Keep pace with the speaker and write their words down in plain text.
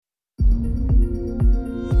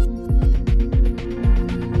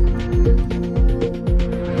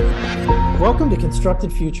Welcome to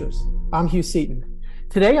Constructed Futures. I'm Hugh Seaton.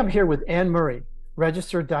 Today I'm here with Anne Murray,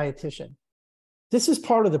 registered dietitian. This is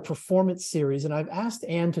part of the performance series, and I've asked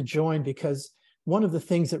Anne to join because one of the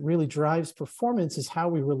things that really drives performance is how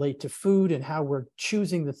we relate to food and how we're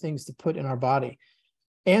choosing the things to put in our body.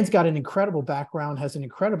 Anne's got an incredible background, has an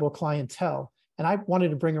incredible clientele, and I wanted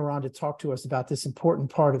to bring her on to talk to us about this important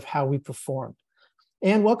part of how we perform.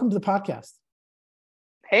 Anne, welcome to the podcast.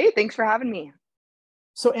 Hey, thanks for having me.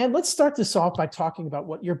 So, Anne, let's start this off by talking about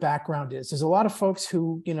what your background is. There's a lot of folks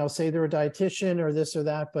who, say they're a dietitian or this or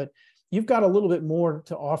that, but you've got a little bit more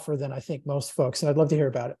to offer than I think most folks, and I'd love to hear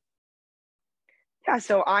about it. Yeah,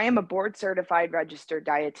 so I am a board certified registered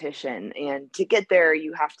dietitian, and to get there,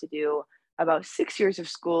 you have to do about 6 years of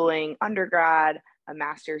schooling, undergrad, a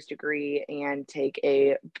master's degree, and take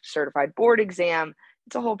a certified board exam.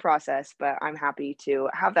 It's a whole process, but I'm happy to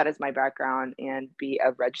have that as my background and be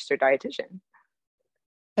a registered dietitian.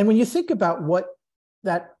 And when you think about what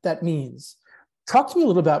that means, talk to me a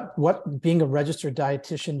little about what being a registered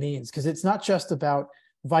dietitian means, because it's not just about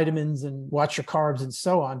vitamins and watch your carbs and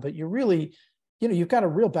so on, but you're really, you've got a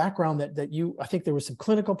real background that I think there was some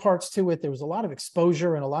clinical parts to it. There was a lot of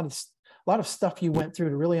exposure and a lot of stuff you went through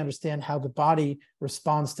to really understand how the body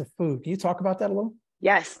responds to food. Can you talk about that a little?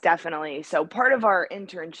 Yes, definitely. So part of our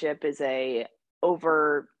internship is a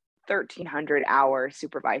over 1,300 hour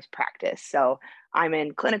supervised practice. So I'm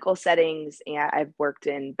in clinical settings and I've worked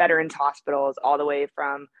in veterans hospitals all the way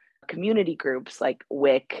from community groups like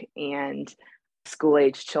WIC and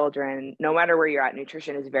school-age children. No matter where you're at,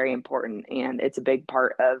 nutrition is very important and it's a big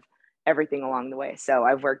part of everything along the way. So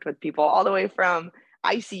I've worked with people all the way from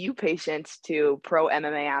ICU patients to pro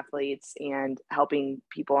MMA athletes and helping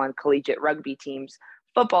people on collegiate rugby teams,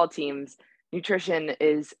 football teams. Nutrition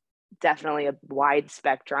is definitely a wide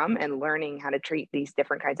spectrum, and learning how to treat these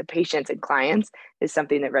different kinds of patients and clients is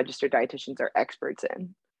something that registered dietitians are experts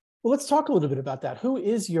in. Well, let's talk a little bit about that. Who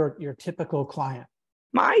is your typical client?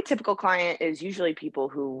 My typical client is usually people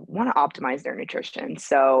who want to optimize their nutrition.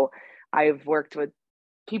 So I've worked with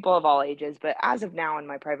people of all ages, but as of now in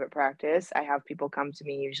my private practice, I have people come to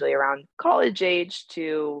me usually around college age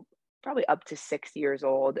to probably up to 6 years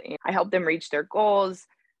old. And I help them reach their goals.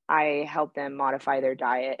 I help them modify their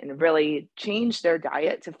diet and really change their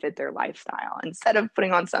diet to fit their lifestyle. Instead of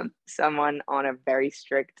putting on someone on a very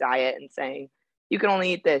strict diet and saying, you can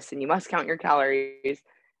only eat this and you must count your calories,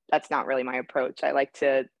 that's not really my approach. I like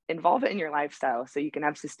to involve it in your lifestyle so you can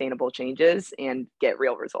have sustainable changes and get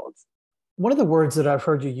real results. One of the words that I've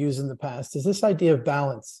heard you use in the past is this idea of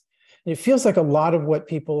balance. And it feels like a lot of what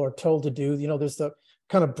people are told to do, there's the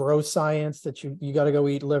kind of bro science that you got to go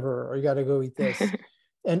eat liver or you got to go eat this.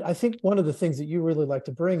 And I think one of the things that you really like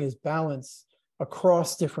to bring is balance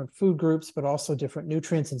across different food groups, but also different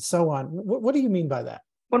nutrients and so on. What do you mean by that?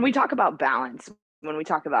 When we talk about balance, when we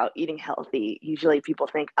talk about eating healthy, usually people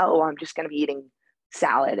think, oh, I'm just going to be eating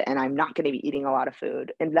salad and I'm not going to be eating a lot of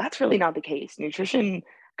food. And that's really not the case. Nutrition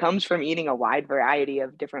comes from eating a wide variety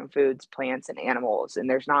of different foods, plants, and animals. And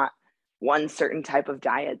there's not one certain type of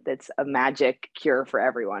diet that's a magic cure for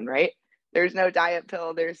everyone, right? There's no diet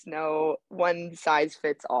pill. There's no one size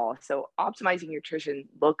fits all. So optimizing nutrition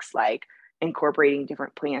looks like incorporating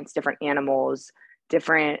different plants, different animals,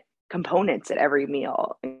 different components at every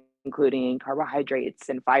meal, including carbohydrates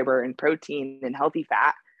and fiber and protein and healthy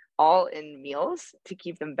fat, all in meals to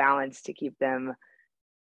keep them balanced, to keep them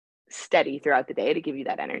steady throughout the day, to give you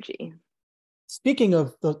that energy. Speaking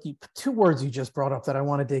of the two words you just brought up that I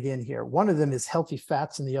want to dig in here, one of them is healthy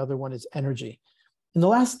fats and the other one is energy. In the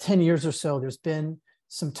last 10 years or so, there's been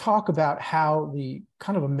some talk about how the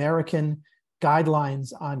kind of American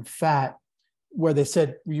guidelines on fat, where they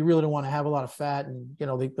said you really don't want to have a lot of fat. And,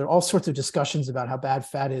 there are all sorts of discussions about how bad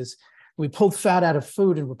fat is. We pulled fat out of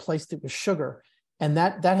food and replaced it with sugar. And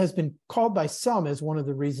that has been called by some as one of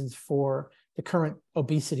the reasons for the current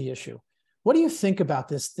obesity issue. What do you think about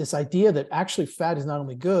this idea that actually fat is not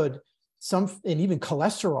only good, and even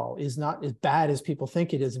cholesterol is not as bad as people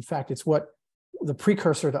think it is. In fact, it's the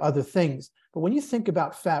precursor to other things. But when you think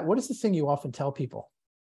about fat, what is the thing you often tell people?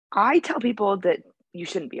 I tell people that you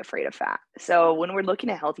shouldn't be afraid of fat. So when we're looking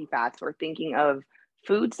at healthy fats, we're thinking of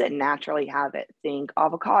foods that naturally have it. Think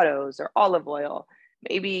avocados or olive oil.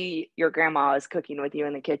 Maybe your grandma is cooking with you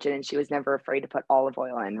in the kitchen and she was never afraid to put olive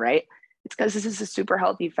oil in, right? It's because this is a super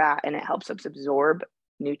healthy fat and it helps us absorb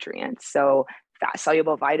nutrients. So fat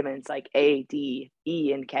soluble vitamins like A, D,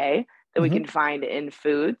 E, and K that we can find in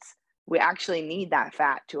foods, we actually need that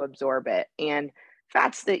fat to absorb it. And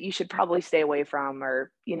fats that you should probably stay away from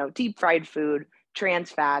are, deep fried food,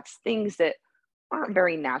 trans fats, things that aren't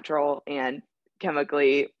very natural and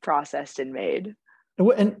chemically processed and made.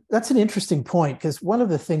 And that's an interesting point, because one of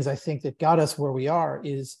the things I think that got us where we are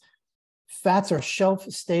is fats are shelf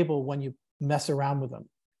stable when you mess around with them,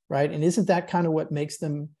 right? And isn't that kind of what makes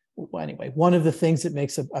them, well, anyway, one of the things that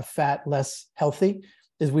makes a fat less healthy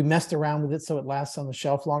is we messed around with it so it lasts on the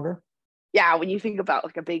shelf longer? Yeah, when you think about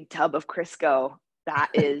like a big tub of Crisco,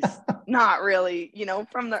 that is not really,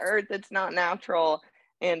 from the earth, it's not natural.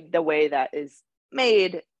 And the way that is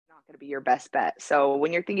made, not going to be your best bet. So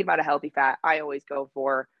when you're thinking about a healthy fat, I always go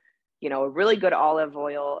for, a really good olive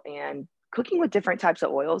oil, and cooking with different types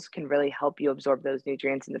of oils can really help you absorb those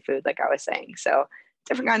nutrients in the food, like I was saying. So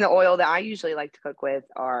different kinds of oil that I usually like to cook with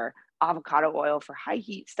are avocado oil for high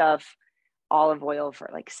heat stuff, olive oil for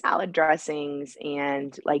like salad dressings,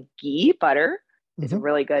 and like ghee butter is Mhm.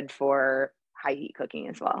 really good for high heat cooking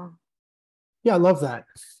as well. Yeah, I love that.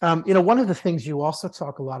 One of the things you also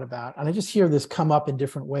talk a lot about, and I just hear this come up in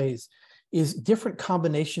different ways, is different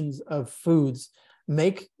combinations of foods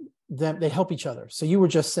make them, they help each other. So you were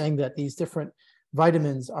just saying that these different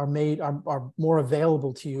vitamins are more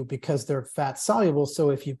available to you because they're fat soluble.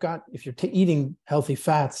 So if you're eating healthy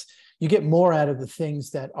fats, you get more out of the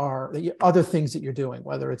things that are the other things that you're doing,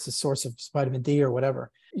 whether it's a source of vitamin D or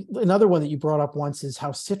whatever. Another one that you brought up once is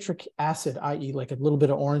how citric acid, i.e., like a little bit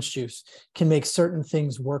of orange juice, can make certain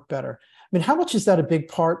things work better. I mean, how much is that a big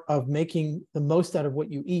part of making the most out of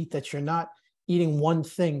what you eat, that you're not eating one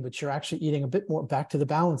thing, but you're actually eating a bit more, back to the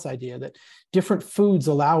balance idea, that different foods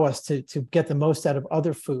allow us to get the most out of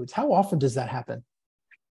other foods? How often does that happen?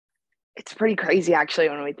 It's pretty crazy actually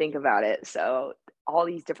when we think about it. So all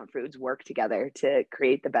these different foods work together to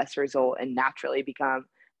create the best result and naturally become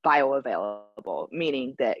bioavailable,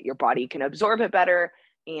 meaning that your body can absorb it better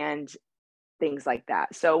and things like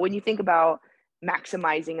that. So when you think about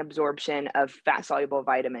maximizing absorption of fat soluble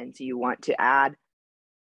vitamins, you want to add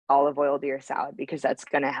olive oil to your salad because that's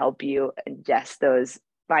going to help you ingest those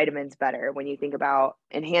vitamins better. When you think about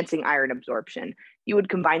enhancing iron absorption, you would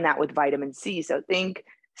combine that with vitamin C. So think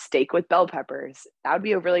steak with bell peppers. That would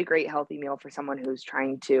be a really great healthy meal for someone who's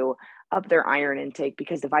trying to up their iron intake,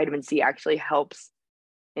 because the vitamin C actually helps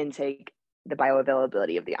intake the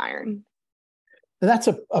bioavailability of the iron. That's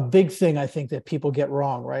a big thing I think that people get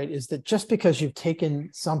wrong, right? Is that just because you've taken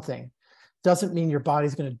something doesn't mean your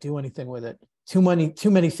body's going to do anything with it. Too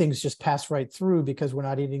many things just pass right through because we're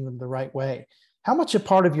not eating them the right way. How much a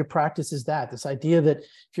part of your practice is that, this idea that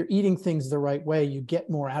if you're eating things the right way, you get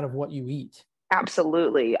more out of what you eat?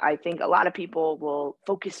 Absolutely. I think a lot of people will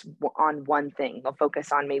focus on one thing. They'll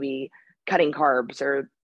focus on maybe cutting carbs, or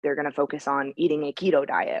they're going to focus on eating a keto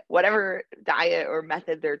diet. Whatever diet or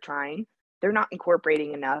method they're trying, they're not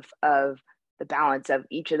incorporating enough of the balance of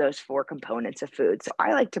each of those four components of food. So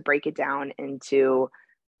I like to break it down into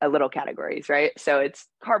a little categories, right? So it's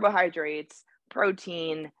carbohydrates,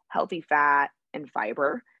 protein, healthy fat, and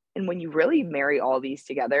fiber. And when you really marry all these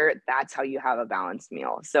together, that's how you have a balanced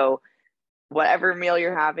meal. So whatever meal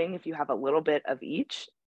you're having, if you have a little bit of each,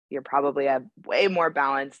 you're probably have way more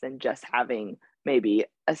balance than just having maybe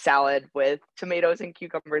a salad with tomatoes and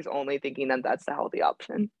cucumbers only, thinking that that's the healthy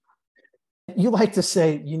option. You like to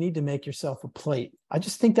say you need to make yourself a plate. I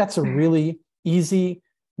just think that's a really easy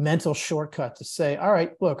mental shortcut to say, all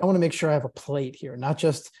right, look, I want to make sure I have a plate here, not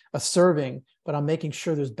just a serving, but I'm making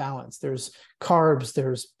sure there's balance. There's carbs,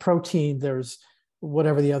 there's protein, there's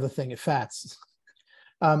whatever the other thing is, fats.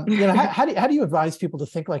 How do you advise people to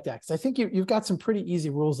think like that? Because I think you've got some pretty easy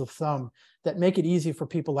rules of thumb that make it easy for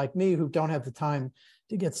people like me who don't have the time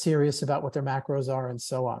to get serious about what their macros are and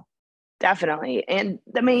so on. Definitely. And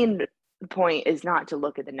the main point is not to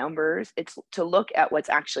look at the numbers, it's to look at what's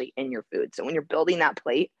actually in your food. So when you're building that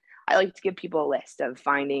plate, I like to give people a list of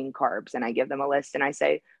finding carbs, and I give them a list and I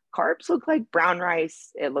say, carbs look like brown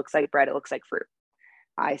rice, it looks like bread, it looks like fruit.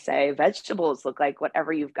 I say vegetables look like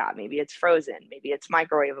whatever you've got. Maybe it's frozen, maybe it's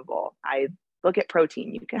microwavable. I look at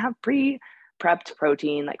protein. You can have pre-prepped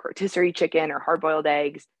protein like rotisserie chicken or hard-boiled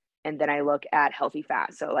eggs. And then I look at healthy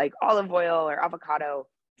fat. So like olive oil or avocado,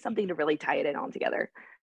 something to really tie it in all together.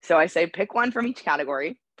 So I say pick one from each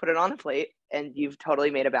category, put it on the plate, and you've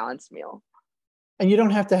totally made a balanced meal. And you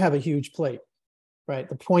don't have to have a huge plate, right?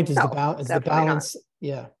 The point is No, the definitely not. balance.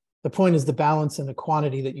 Yeah. The point is the balance and the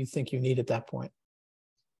quantity that you think you need at that point.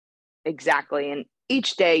 Exactly. And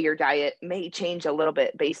each day your diet may change a little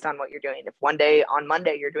bit based on what you're doing. If one day on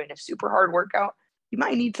Monday you're doing a super hard workout, you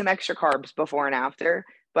might need some extra carbs before and after.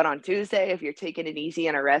 But on Tuesday, if you're taking it easy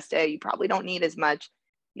and a rest day, you probably don't need as much.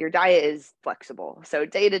 Your diet is flexible. So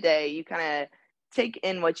day to day, you kind of take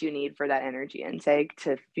in what you need for that energy intake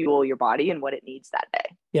to fuel your body and what it needs that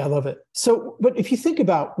day. Yeah, I love it. So, but if you think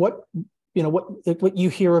about what you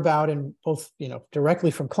hear about, and both,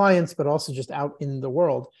 directly from clients, but also just out in the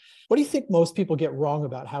world. What do you think most people get wrong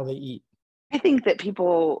about how they eat? I think that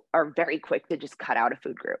people are very quick to just cut out a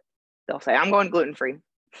food group. They'll say, I'm going gluten free.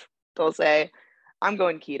 They'll say, I'm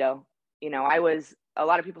going keto. A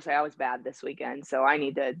lot of people say I was bad this weekend, so I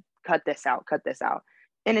need to cut this out, cut this out.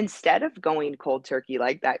 And instead of going cold turkey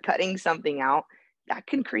like that, cutting something out, that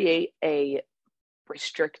can create a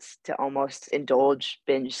restrict to almost indulge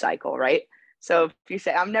binge cycle, right? So if you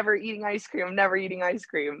say, I'm never eating ice cream, I'm never eating ice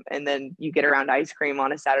cream, and then you get around ice cream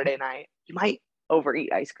on a Saturday night, you might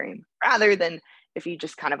overeat ice cream rather than if you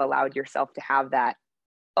just kind of allowed yourself to have that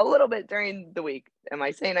a little bit during the week. Am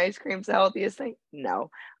I saying ice cream's the healthiest thing?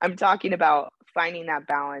 No. I'm talking about finding that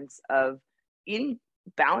balance of eating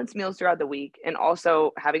balanced meals throughout the week and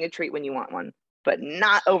also having a treat when you want one, but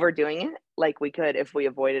not overdoing it like we could if we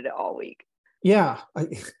avoided it all week. Yeah,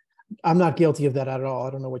 I'm not guilty of that at all.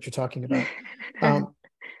 I don't know what you're talking about.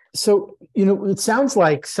 So, it sounds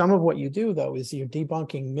like some of what you do, though, is you're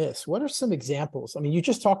debunking myths. What are some examples? I mean, you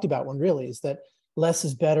just talked about one, really, is that less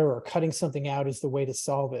is better, or cutting something out is the way to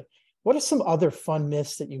solve it. What are some other fun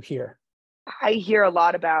myths that you hear? I hear a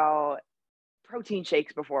lot about protein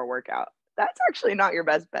shakes before a workout. That's actually not your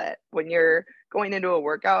best bet. When you're going into a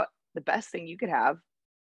workout, the best thing you could have,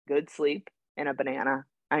 good sleep and a banana.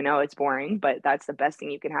 I know it's boring, but that's the best thing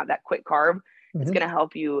you can have. That quick carb is going to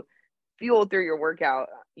help you fuel through your workout.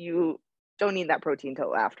 You don't need that protein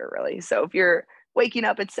till after, really. So if you're waking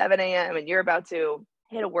up at 7 a.m. and you're about to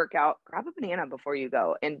hit a workout, grab a banana before you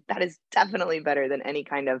go. And that is definitely better than any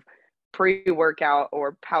kind of pre-workout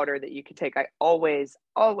or powder that you could take. I always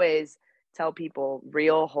tell people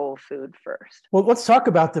real whole food first. Well, let's talk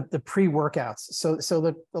about the pre-workouts.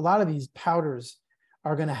 So a lot of these powders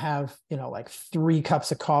are going to have, like 3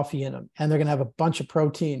 cups of coffee in them, and they're going to have a bunch of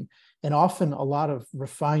protein and often a lot of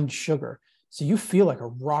refined sugar. So you feel like a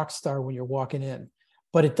rock star when you're walking in,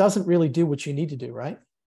 but it doesn't really do what you need to do, right?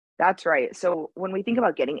 That's right. So when we think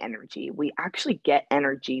about getting energy, we actually get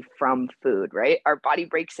energy from food, right? Our body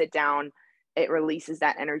breaks it down, it releases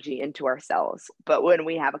that energy into our cells. But when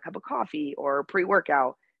we have a cup of coffee or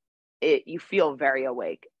pre-workout, you feel very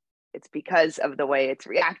awake. It's because of the way it's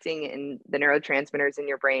reacting and the neurotransmitters in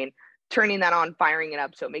your brain, turning that on, firing it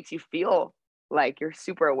up. So it makes you feel like you're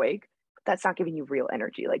super awake, but that's not giving you real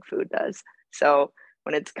energy like food does. So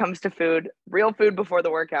when it comes to food, real food before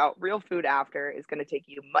the workout, real food after is going to take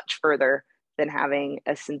you much further than having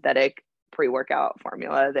a synthetic pre-workout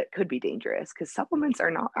formula that could be dangerous because supplements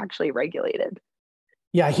are not actually regulated.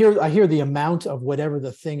 Yeah, I hear the amount of whatever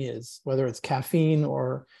the thing is, whether it's caffeine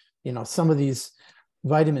or, some of these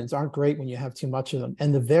vitamins aren't great when you have too much of them.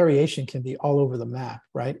 And the variation can be all over the map,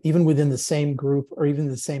 right? Even within the same group or even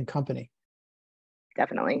the same company.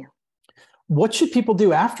 Definitely. What should people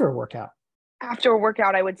do after a workout? After a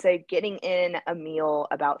workout, I would say getting in a meal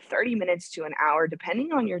about 30 minutes to an hour,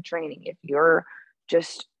 depending on your training. If you're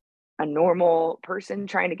just a normal person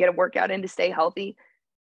trying to get a workout in to stay healthy,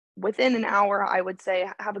 within an hour, I would say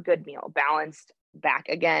have a good meal, balanced back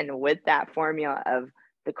again with that formula of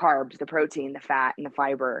the carbs, the protein, the fat, and the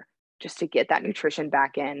fiber, just to get that nutrition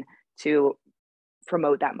back in to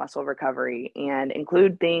promote that muscle recovery and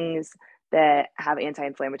include things that have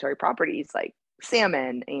anti-inflammatory properties like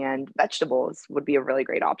salmon and vegetables would be a really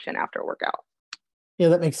great option after a workout. Yeah,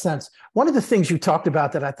 that makes sense. One of the things you talked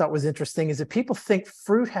about that I thought was interesting is that people think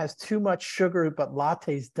fruit has too much sugar, but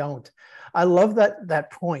lattes don't. I love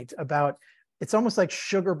that point about it's almost like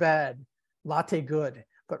sugar bad, latte good,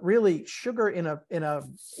 but really sugar in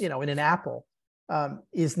an apple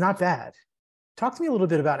is not bad. Talk to me a little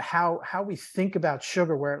bit about how we think about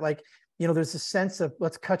sugar, where there's a sense of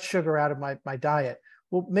let's cut sugar out of my diet.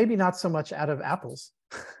 Well, maybe not so much out of apples.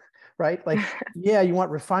 Right? Like, yeah, you want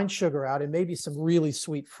refined sugar out and maybe some really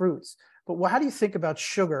sweet fruits. But how do you think about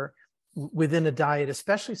sugar within a diet,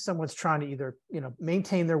 especially if someone's trying to either,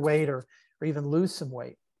 maintain their weight or even lose some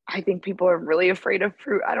weight? I think people are really afraid of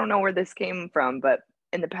fruit. I don't know where this came from, but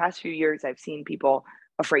in the past few years, I've seen people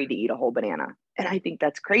afraid to eat a whole banana. And I think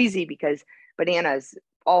that's crazy because bananas,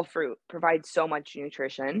 all fruit, provide so much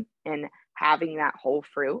nutrition. And having that whole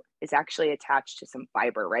fruit is actually attached to some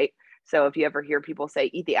fiber, right? So if you ever hear people say,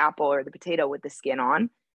 eat the apple or the potato with the skin on,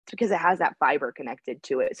 it's because it has that fiber connected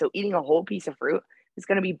to it. So eating a whole piece of fruit is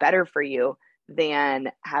going to be better for you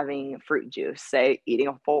than having fruit juice. Say eating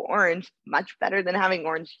a full orange, much better than having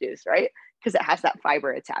orange juice, right? Because it has that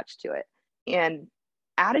fiber attached to it. And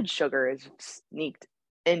added sugar is sneaked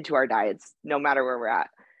into our diets no matter where we're at.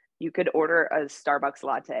 You could order a Starbucks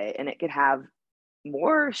latte and it could have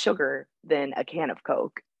more sugar than a can of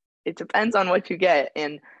Coke. It depends on what you get.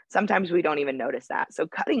 And sometimes we don't even notice that. So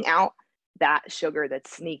cutting out that sugar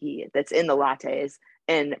that's sneaky, that's in the lattes,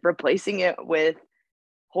 and replacing it with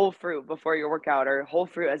whole fruit before your workout or whole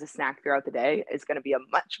fruit as a snack throughout the day is going to be a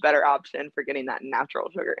much better option for getting that natural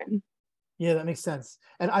sugar in. Yeah, that makes sense.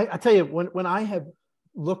 And I tell you, when I have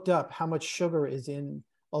looked up how much sugar is in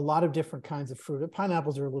a lot of different kinds of fruit,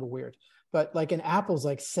 pineapples are a little weird, but like an apple's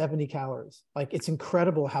like 70 calories. Like it's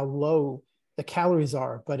incredible how low the calories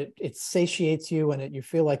are, but it satiates you and you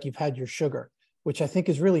feel like you've had your sugar, which I think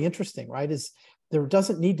is really interesting, right? Is there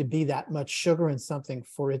doesn't need to be that much sugar in something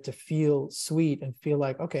for it to feel sweet and feel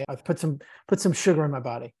like, okay, I've put some sugar in my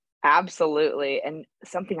body. Absolutely. And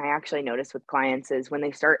something I actually notice with clients is when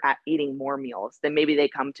they start eating more meals, then maybe they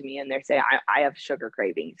come to me and they say, I have sugar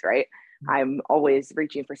cravings, right? I'm always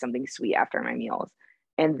reaching for something sweet after my meals.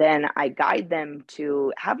 And then I guide them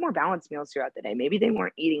to have more balanced meals throughout the day. Maybe they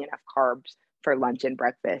weren't eating enough carbs for lunch and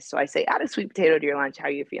breakfast. So I say, add a sweet potato to your lunch. How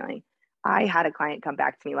are you feeling? I had a client come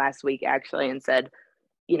back to me last week actually and said,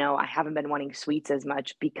 I haven't been wanting sweets as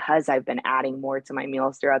much because I've been adding more to my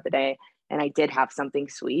meals throughout the day. And I did have something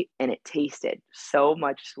sweet and it tasted so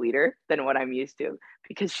much sweeter than what I'm used to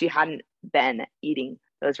because she hadn't been eating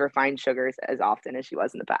those refined sugars as often as she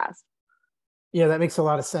was in the past. Yeah, that makes a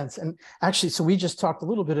lot of sense. And actually, so we just talked a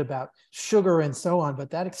little bit about sugar and so on,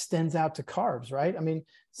 but that extends out to carbs, right? I mean,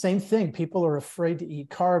 same thing. People are afraid to eat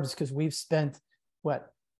carbs because we've spent,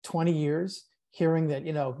 what, 20 years hearing that,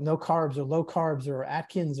 no carbs or low carbs or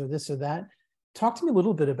Atkins or this or that. Talk to me a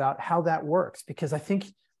little bit about how that works, because I think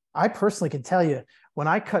I personally can tell you when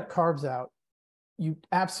I cut carbs out, you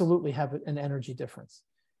absolutely have an energy difference.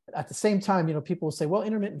 At the same time, people will say, well,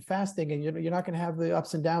 intermittent fasting and you're not going to have the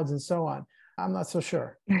ups and downs and so on. I'm not so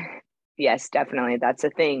sure. Yes, definitely. That's a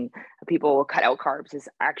thing. People will cut out carbs is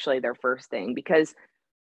actually their first thing because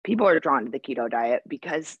people are drawn to the keto diet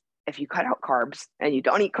because if you cut out carbs and you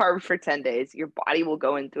don't eat carbs for 10 days, your body will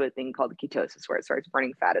go into a thing called ketosis where it starts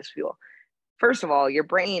burning fat as fuel. First of all, your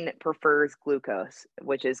brain prefers glucose,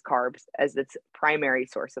 which is carbs, as its primary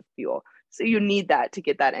source of fuel. So you need that to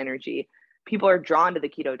get that energy. People are drawn to the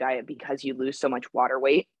keto diet because you lose so much water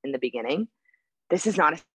weight in the beginning. This is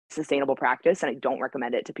not a sustainable practice, and I don't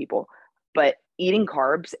recommend it to people. But eating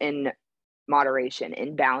carbs in moderation,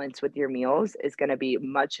 in balance with your meals, is going to be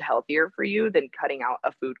much healthier for you than cutting out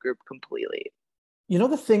a food group completely.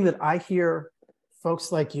 The thing that I hear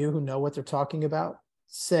folks like you who know what they're talking about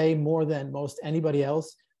say more than most anybody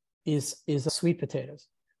else is sweet potatoes.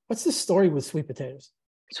 What's the story with sweet potatoes?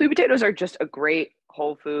 Sweet potatoes are just a great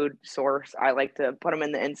whole food source. I like to put them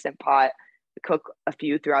in the Instant Pot, cook a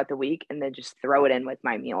few throughout the week, and then just throw it in with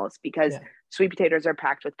my meals because sweet potatoes are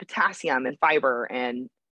packed with potassium and fiber and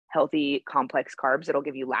healthy complex carbs that'll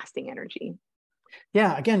give you lasting energy.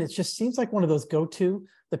 Yeah, again, it just seems like one of those go-to,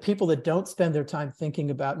 the people that don't spend their time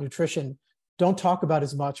thinking about nutrition don't talk about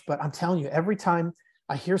as much, but I'm telling you, every time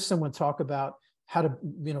I hear someone talk about how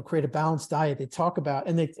to, create a balanced diet, they talk about,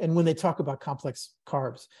 and when they talk about complex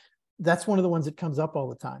carbs, that's one of the ones that comes up all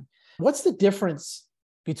the time. What's the difference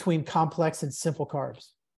between complex and simple carbs?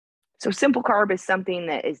 So simple carb is something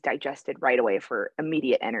that is digested right away for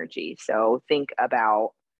immediate energy. So think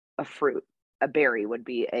about a fruit. A berry would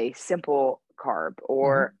be a simple carb,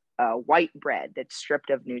 or a white bread that's stripped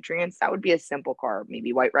of nutrients. That would be a simple carb,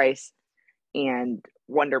 maybe white rice and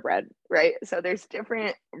Wonder Bread, right? So there's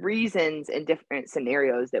different reasons and different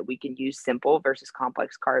scenarios that we can use simple versus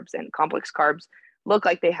complex carbs. And complex carbs look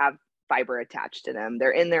like they have fiber attached to them.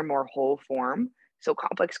 They're in their more whole form. So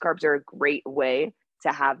complex carbs are a great way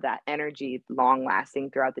to have that energy long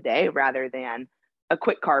lasting throughout the day rather than a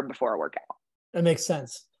quick carb before a workout. That makes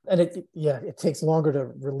sense. And it takes longer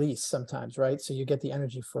to release sometimes, right? So you get the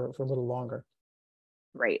energy for a little longer.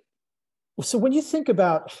 Right. So when you think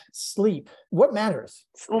about sleep, what matters?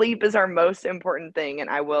 Sleep is our most important thing. And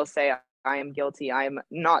I will say I am guilty. I'm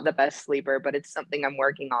not the best sleeper, but it's something I'm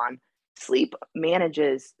working on. Sleep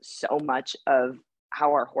manages so much of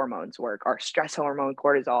how our hormones work, our stress hormone,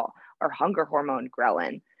 cortisol, our hunger hormone,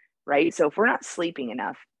 ghrelin, right? So if we're not sleeping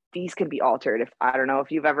enough, these can be altered. If I don't know if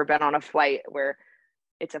you've ever been on a flight where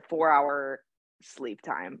it's a 4 hour sleep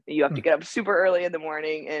time. You have to get up super early in the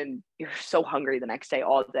morning and you're so hungry the next day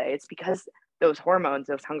all day. It's because those hormones,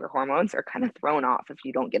 those hunger hormones, are kind of thrown off if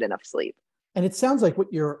you don't get enough sleep. And it sounds like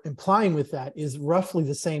what you're implying with that is roughly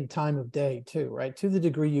the same time of day too, right? To the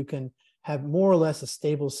degree you can have more or less a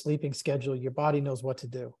stable sleeping schedule, your body knows what to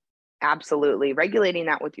do. Absolutely. Regulating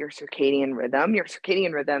that with your circadian rhythm. Your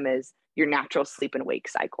circadian rhythm is your natural sleep and wake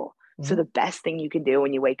cycle. So the best thing you can do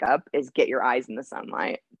when you wake up is get your eyes in the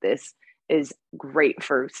sunlight. This is great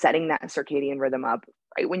for setting that circadian rhythm up.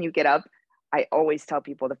 Right when you get up, I always tell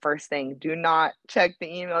people the first thing, do not check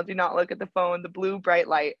the email, do not look at the phone, the blue bright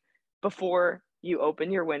light. before you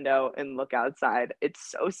open your window and look outside. It's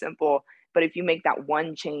so simple, but if you make that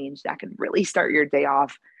one change, that could really start your day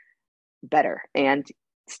off better, and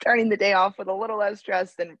starting the day off with a little less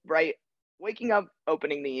stress than waking up,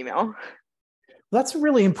 opening the email. That's a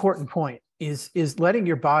really important point, is letting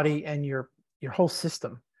your body and your whole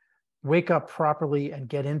system wake up properly and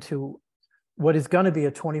get into what is going to be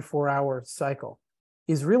a 24-hour cycle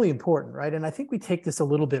is really important, right? And I think we take this a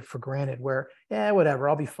little bit for granted where, whatever,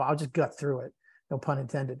 I'll be fine. I'll just gut through it. No pun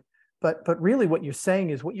intended. But really what you're saying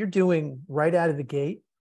is what you're doing right out of the gate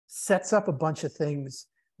sets up a bunch of things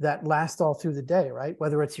that last all through the day, right?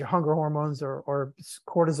 Whether it's your hunger hormones or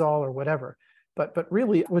cortisol or whatever. But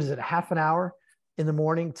really, what is it, a half an hour in the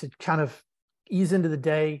morning to kind of ease into the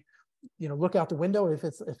day, look out the window if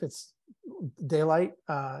it's daylight.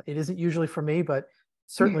 It isn't usually for me, but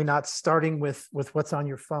certainly not starting with what's on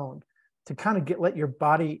your phone, to kind of let your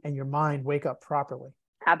body and your mind wake up properly.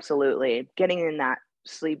 Absolutely. Getting in that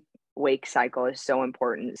sleep wake cycle is so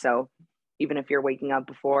important. So even if you're waking up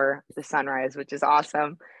before the sunrise, which is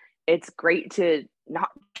awesome, it's great to not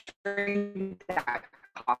drink that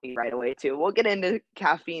coffee right away too. We'll get into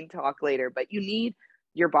caffeine talk later, but you need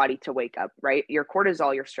your body to wake up, right? Your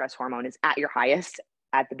cortisol, your stress hormone, is at your highest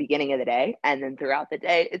at the beginning of the day. And then throughout the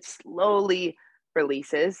day, it slowly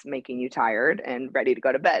releases, making you tired and ready to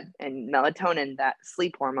go to bed. And melatonin, that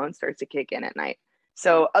sleep hormone, starts to kick in at night.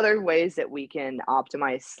 So other ways that we can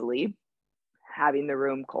optimize sleep: having the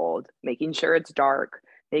room cold, making sure it's dark,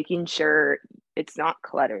 making sure it's not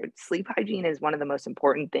cluttered. Sleep hygiene is one of the most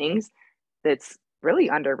important things that's really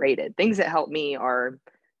underrated. Things that help me are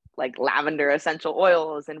like lavender essential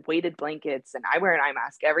oils and weighted blankets. And I wear an eye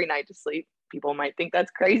mask every night to sleep. People might think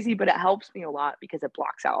that's crazy, but it helps me a lot because it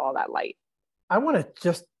blocks out all that light. I want to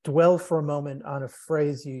just dwell for a moment on a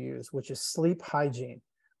phrase you use, which is sleep hygiene.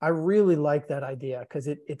 I really like that idea because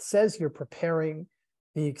it says you're preparing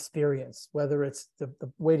the experience, whether it's the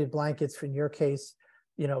weighted blankets in your case,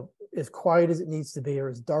 as quiet as it needs to be or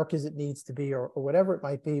as dark as it needs to be or whatever it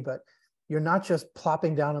might be, but you're not just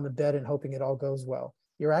plopping down on the bed and hoping it all goes well.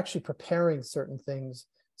 You're actually preparing certain things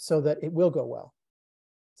so that it will go well.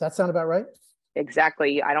 Does that sound about right?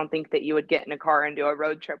 Exactly. I don't think that you would get in a car and do a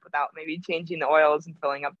road trip without maybe changing the oils and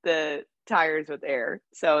filling up the tires with air.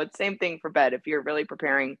 So it's same thing for bed. If you're really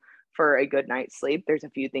preparing for a good night's sleep, there's a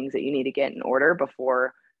few things that you need to get in order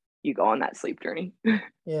before you go on that sleep journey.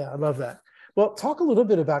 Yeah, I love that. Well, talk a little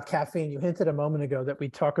bit about caffeine. You hinted a moment ago that we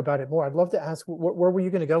talk about it more. I'd love to ask, where were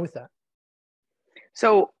you going to go with that?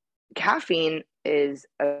 So caffeine is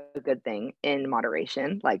a good thing in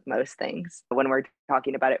moderation, like most things. When we're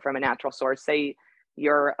talking about it from a natural source, say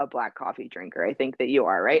you're a black coffee drinker, I think that you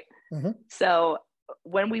are, right? Mm-hmm. So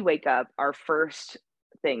when we wake up, our first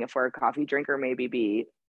thing, if we're a coffee drinker, maybe be,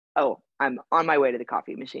 oh, I'm on my way to the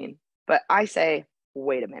coffee machine. But I say,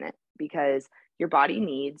 wait a minute, because your body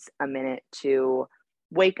needs a minute to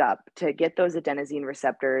wake up, to get those adenosine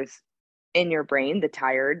receptors in your brain, the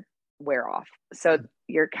tired, wear off. So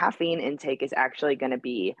your caffeine intake is actually going to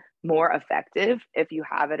be more effective if you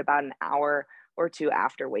have it about an hour or two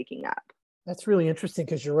after waking up. That's really interesting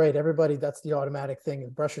because you're right. Everybody, that's the automatic thing.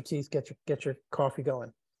 Brush your teeth, get your coffee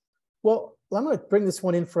going. Well, I'm going to bring this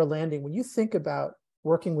one in for a landing. When you think about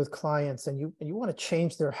working with clients and you want to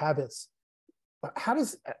change their habits,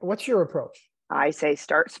 what's your approach? I say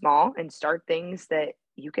start small and start things that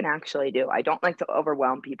you can actually do. I don't like to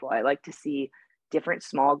overwhelm people. I like to see different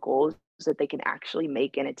small goals that they can actually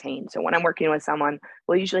make and attain. So when I'm working with someone,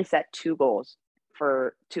 we'll usually set 2 goals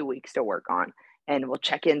for 2 weeks to work on. And we'll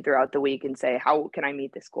check in throughout the week and say, how can I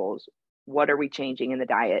meet this goals? What are we changing in the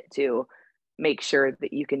diet to make sure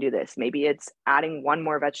that you can do this? Maybe it's adding 1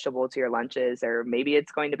 more vegetable to your lunches, or maybe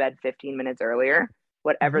it's going to bed 15 minutes earlier.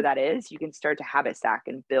 Whatever that is, you can start to habit stack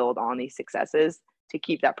and build on these successes to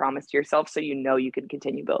keep that promise to yourself so you can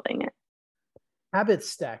continue building it. Habit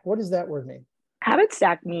stack. What does that word mean? Habit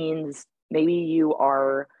stack means maybe you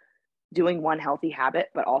are doing one healthy habit,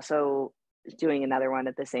 but also doing another one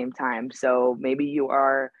at the same time. So maybe you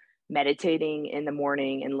are meditating in the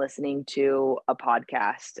morning and listening to a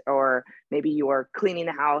podcast, or maybe you are cleaning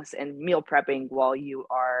the house and meal prepping while you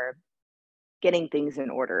are getting things in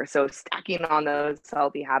order. So stacking on those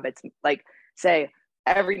healthy habits, like say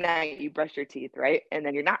every night you brush your teeth, right? And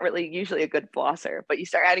then you're not really usually a good flosser, but you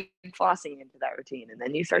start adding flossing into that routine, and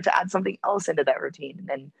then you start to add something else into that routine, and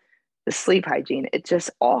then the sleep hygiene. It just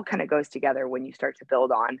all kind of goes together when you start to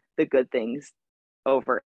build on the good things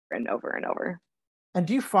over and over and over. And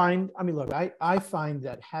do you find, look, I find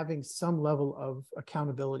that having some level of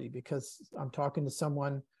accountability, because I'm talking to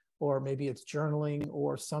someone, or maybe it's journaling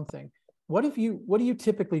or something. What do you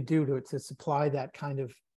typically do to supply that kind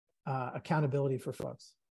of accountability for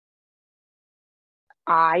folks?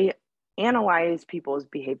 I analyze people's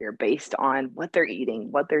behavior based on what they're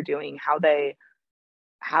eating, what they're doing, how they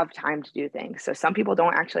have time to do things. So some people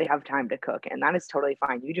don't actually have time to cook, and that is totally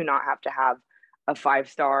fine. You do not have to have a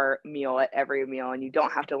 5-star meal at every meal, and you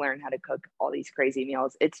don't have to learn how to cook all these crazy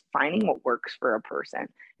meals. It's finding what works for a person.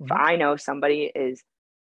 Mm-hmm. If I know somebody is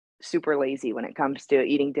super lazy when it comes to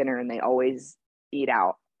eating dinner and they always eat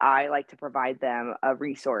out, I like to provide them a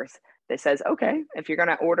resource that says, okay, if you're going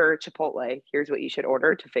to order Chipotle, here's what you should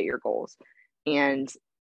order to fit your goals. And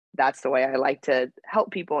that's the way I like to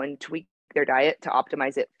help people and tweak their diet to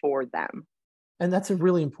optimize it for them. And that's a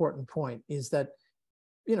really important point, is that,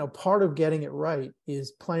 you know, part of getting it right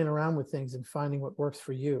is playing around with things and finding what works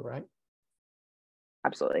for you, right?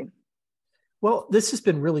 Absolutely. Well, this has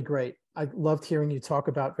been really great. I loved hearing you talk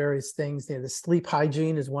about various things. You know, the sleep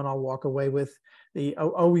hygiene is one I'll walk away with,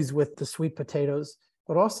 always with the sweet potatoes,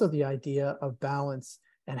 but also the idea of balance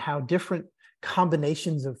and how different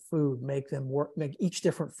combinations of food make each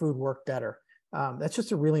different food work better. That's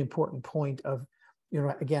just a really important point of, you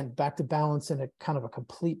know, again, back to balance and a kind of a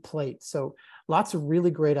complete plate. So lots of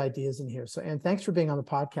really great ideas in here. So, Ann, thanks for being on the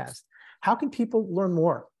podcast. How can people learn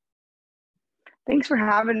more? Thanks for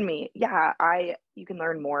having me. Yeah, you can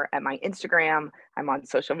learn more at my Instagram. I'm on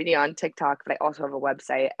social media on TikTok, but I also have a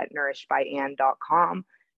website at nourishedbyann.com.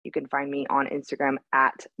 You can find me on Instagram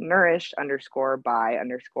at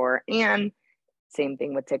nourished_by_Ann. Same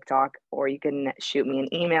thing with TikTok, or you can shoot me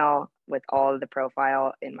an email with all of the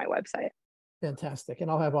profile in my website. Fantastic. And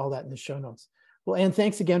I'll have all that in the show notes. Well, Ann,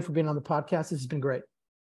 thanks again for being on the podcast. This has been great.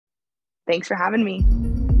 Thanks for having me.